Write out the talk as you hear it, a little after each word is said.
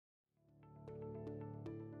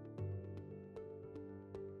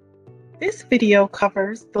This video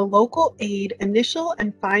covers the local aid initial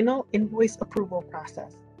and final invoice approval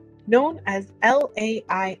process, known as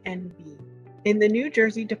LAINV, in the New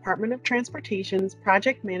Jersey Department of Transportation's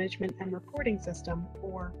Project Management and Reporting System,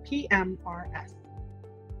 or PMRS.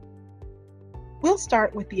 We'll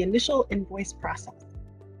start with the initial invoice process.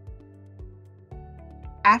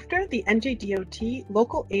 After the NJDOT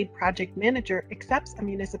Local Aid Project Manager accepts a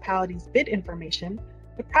municipality's bid information,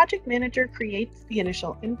 the project manager creates the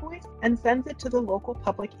initial invoice and sends it to the local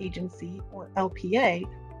public agency, or LPA,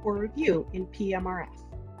 for review in PMRS.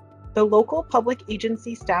 The local public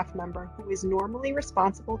agency staff member who is normally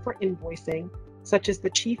responsible for invoicing, such as the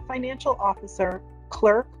chief financial officer,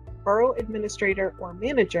 clerk, borough administrator, or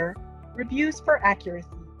manager, reviews for accuracy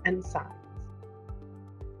and signs.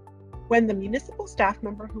 When the municipal staff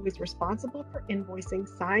member who is responsible for invoicing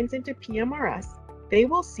signs into PMRS, they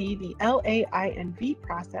will see the LAINV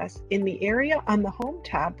process in the area on the Home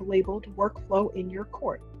tab labeled Workflow in your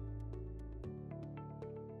court.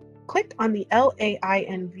 Click on the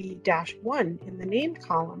LAINV-1 in the Named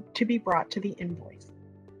column to be brought to the invoice.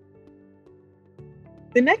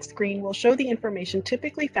 The next screen will show the information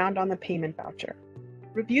typically found on the payment voucher.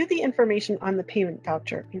 Review the information on the payment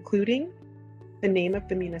voucher, including the name of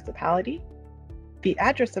the municipality, the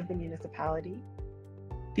address of the municipality,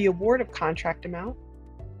 the award of contract amount,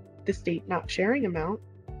 the state not sharing amount,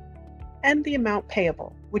 and the amount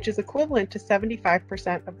payable, which is equivalent to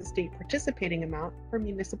 75% of the state participating amount for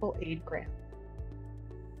municipal aid grants.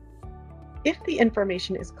 If the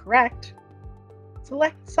information is correct,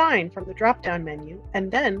 select Sign from the drop-down menu and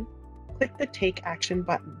then click the Take Action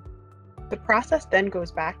button. The process then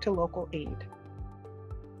goes back to local aid.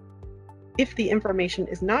 If the information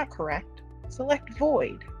is not correct, select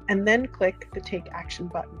Void and then click the Take Action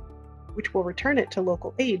button, which will return it to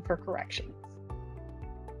local aid for corrections.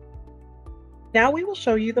 Now we will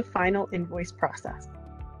show you the final invoice process.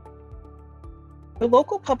 The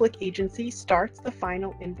local public agency starts the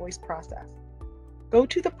final invoice process. Go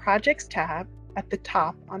to the Projects tab at the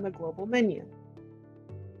top on the global menu.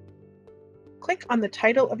 Click on the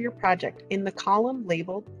title of your project in the column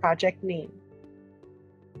labeled Project Name.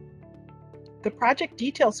 The Project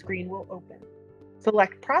Details screen will open.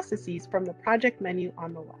 Select Processes from the project menu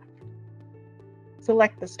on the left.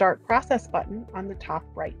 Select the Start Process button on the top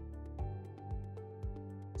right.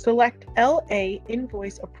 Select LA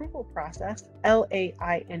Invoice Approval Process,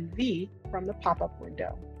 LAINV, from the pop-up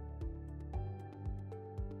window.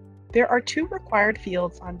 There are two required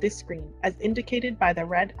fields on this screen as indicated by the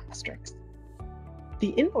red asterisk: the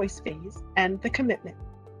invoice phase and the commitment.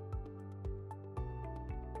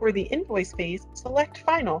 For the invoice phase, select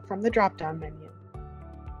Final from the drop-down menu.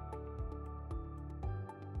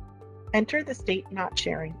 Enter the state not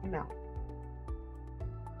sharing amount.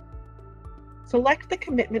 Select the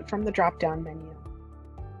commitment from the drop-down menu.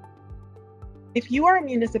 If you are a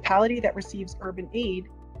municipality that receives urban aid,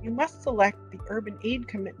 you must select the urban aid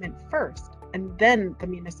commitment first and then the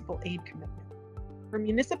municipal aid commitment. For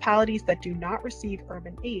municipalities that do not receive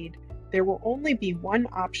urban aid, there will only be one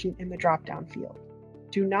option in the drop-down field.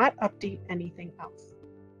 Do not update anything else.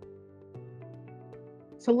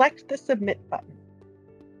 Select the Submit button.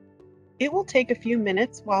 It will take a few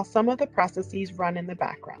minutes while some of the processes run in the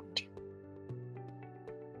background.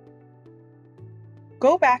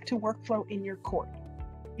 Go back to Workflow in your court.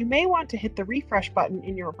 You may want to hit the refresh button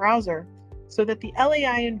in your browser so that the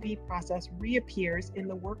LAINV process reappears in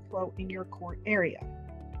the Workflow in your court area.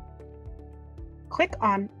 Click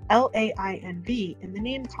on LAINV in the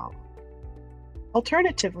Name column.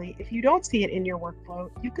 Alternatively, if you don't see it in your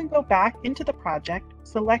workflow, you can go back into the project,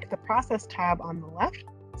 select the Process tab on the left,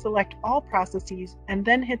 select All Processes, and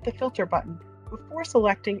then hit the Filter button before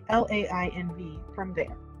selecting LAINV from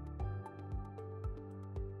there.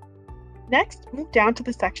 Next, move down to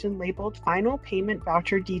the section labeled Final Payment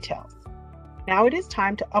Voucher Details. Now it is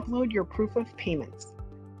time to upload your proof of payments.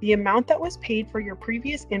 The amount that was paid for your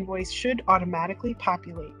previous invoice should automatically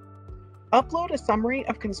populate. Upload a summary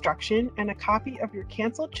of construction and a copy of your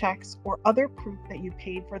canceled checks or other proof that you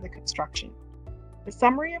paid for the construction. The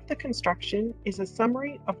summary of the construction is a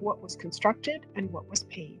summary of what was constructed and what was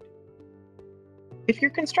paid. If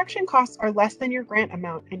your construction costs are less than your grant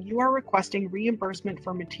amount and you are requesting reimbursement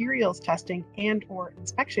for materials testing and/or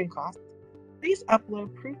inspection costs, please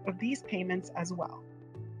upload proof of these payments as well.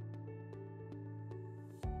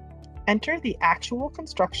 Enter the actual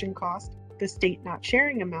construction cost, the state not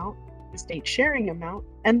sharing amount, the state sharing amount,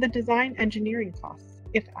 and the design engineering costs,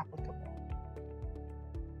 if applicable.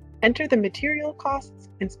 Enter the material costs,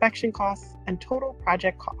 inspection costs, and total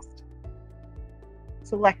project cost.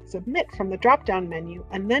 Select Submit from the drop-down menu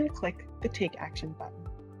and then click the Take Action button.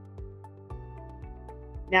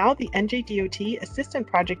 Now the NJDOT Assistant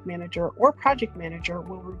Project Manager or Project Manager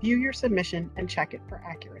will review your submission and check it for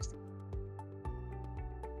accuracy.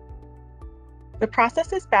 The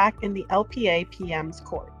process is back in the LPA-PM's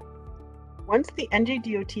court. Once the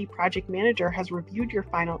NJDOT Project Manager has reviewed your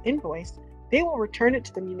final invoice, they will return it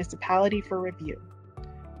to the municipality for review.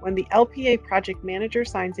 When the LPA Project Manager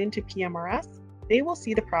signs into PMRS, they will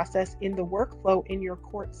see the process in the Workflow in Your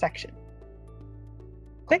Court section.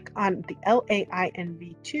 Click on the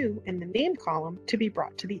LAINV2 in the name column to be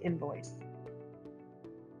brought to the invoice.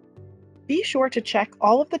 Be sure to check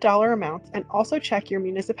all of the dollar amounts and also check your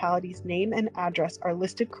municipality's name and address are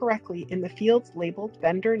listed correctly in the fields labeled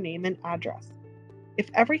Vendor Name and Address. If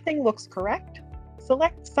everything looks correct,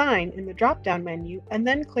 select Sign in the drop-down menu and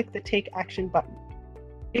then click the Take Action button.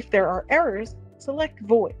 If there are errors, select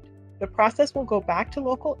Void. The process will go back to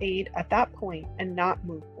local aid at that point and not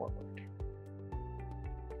move forward.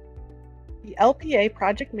 The LPA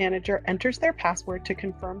Project Manager enters their password to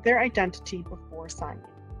confirm their identity before signing.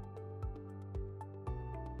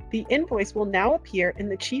 The invoice will now appear in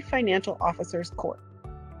the Chief Financial Officer's court.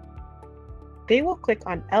 They will click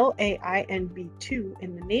on LAINV2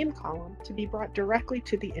 in the name column to be brought directly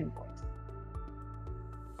to the invoice.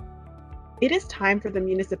 It is time for the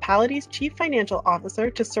municipality's Chief Financial Officer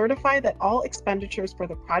to certify that all expenditures for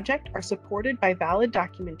the project are supported by valid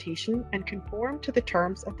documentation and conform to the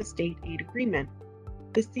terms of the state aid agreement.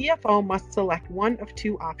 The CFO must select one of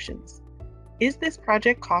two options. Is this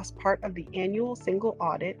project cost part of the annual single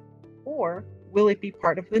audit, or will it be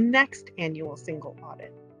part of the next annual single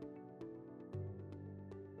audit?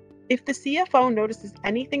 If the CFO notices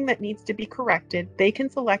anything that needs to be corrected, they can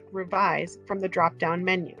select Revise from the drop-down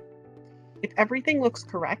menu. If everything looks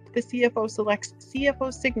correct, the CFO selects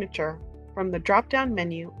CFO Signature from the drop-down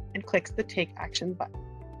menu and clicks the Take Action button.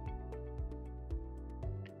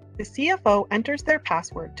 The CFO enters their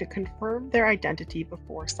password to confirm their identity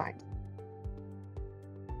before signing.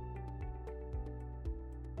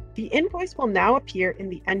 The invoice will now appear in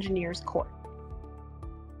the engineer's court.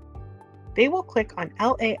 They will click on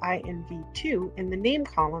LAINV2 in the name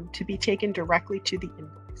column to be taken directly to the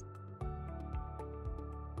invoice.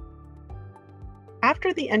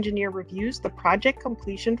 After the engineer reviews the project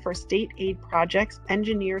completion for state aid projects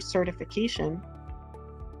engineer certification,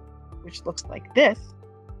 which looks like this,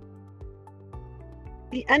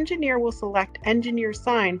 the engineer will select Engineer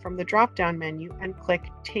Sign from the drop-down menu and click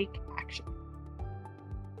Take Action.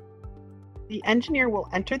 The engineer will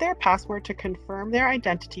enter their password to confirm their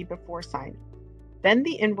identity before signing. Then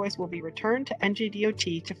the invoice will be returned to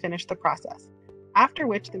NJDOT to finish the process, after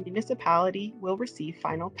which the municipality will receive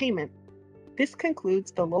final payment. This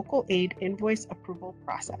concludes the local aid invoice approval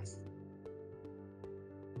process.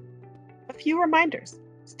 A few reminders.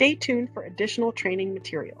 Stay tuned for additional training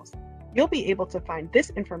materials. You'll be able to find this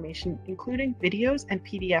information, including videos and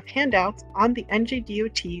PDF handouts, on the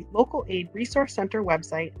NJDOT Local Aid Resource Center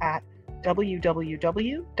website at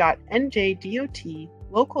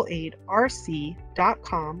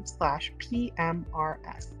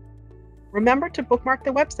www.njdotlocaladrc.com/PMRS. Remember to bookmark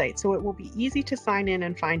the website so it will be easy to sign in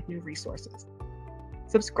and find new resources.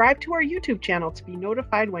 Subscribe to our YouTube channel to be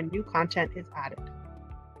notified when new content is added.